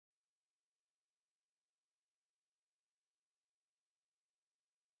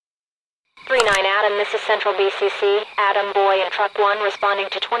3-9 Adam, this is Central BCC. Adam, Boy, and Truck 1 responding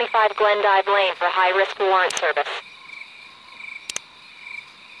to 25 Glendive Lane for high-risk warrant service.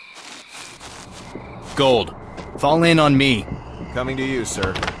 Gold. Fall in on me. Coming to you,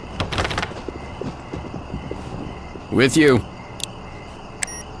 sir. With you.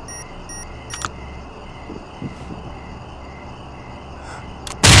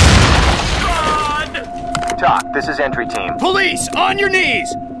 Talk, this is entry team. Police, on your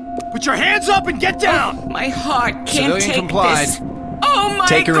knees! Put your hands up and get down! Oh, my heart can't Civilian take complied. this. Oh my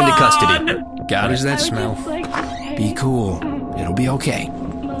Take her God. into custody. God, is that smell? Be cool. It'll be okay.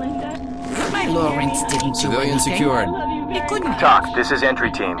 My Lawrence didn't do Civilian anything. secured. He couldn't. Talk, this is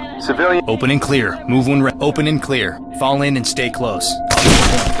entry team. Civilian... Open and clear. Move when open and clear. Fall in and stay close.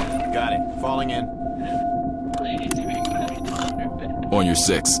 Got it. Falling in. On your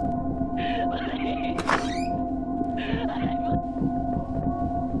 6.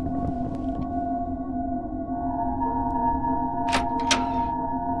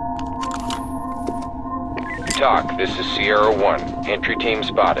 Talk, this is Sierra 1. Entry team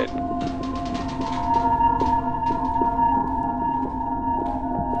spotted.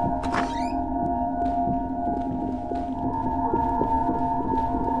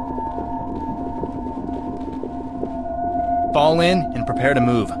 Fall in and prepare to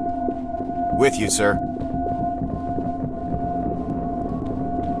move. With you, sir.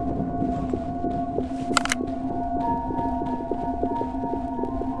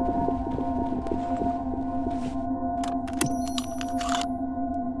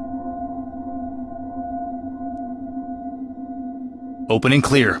 Open and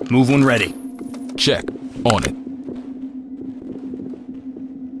clear. Move when ready. Check. On it.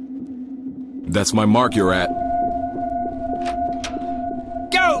 That's my mark you're at.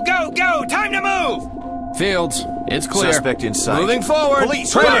 Go, go, go! Time to move! Fields, it's clear. Suspect in sight. Moving forward.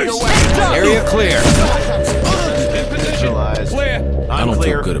 Police, Trailers. hands up! Area clear. Visualized. Clear. I don't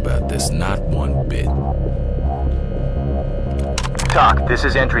Unclear. feel good about this, not one bit. Talk, this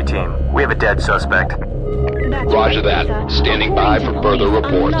is entry team. We have a dead suspect. Roger that. Standing by for further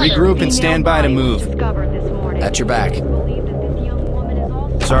reports. Regroup and stand by to move. At your back.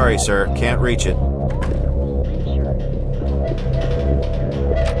 Sorry, sir. Can't reach it.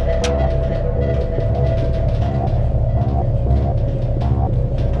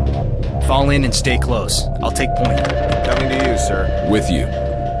 Fall in and stay close. I'll take point. Coming to you, sir. With you.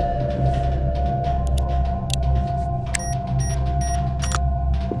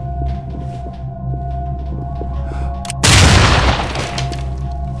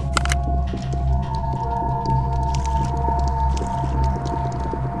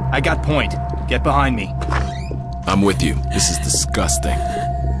 I got point. Get behind me. I'm with you. This is disgusting.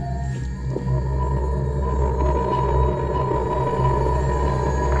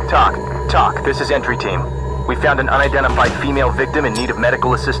 Talk, this is entry team. We found an unidentified female victim in need of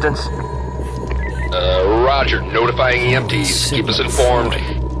medical assistance. Roger. Notifying EMTs. Keep us informed.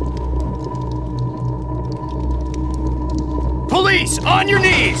 Police, on your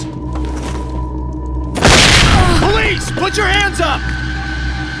knees! Police, put your hands up!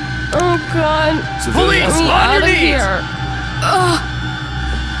 Oh God! Police, Get me on out your of knees! here!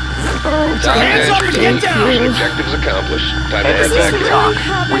 Put your hands up and get down! Objectives accomplished. Time to Entry head back team, in.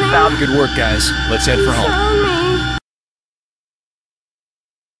 talk. We found... Good work, guys. Let's head for home. Tell me.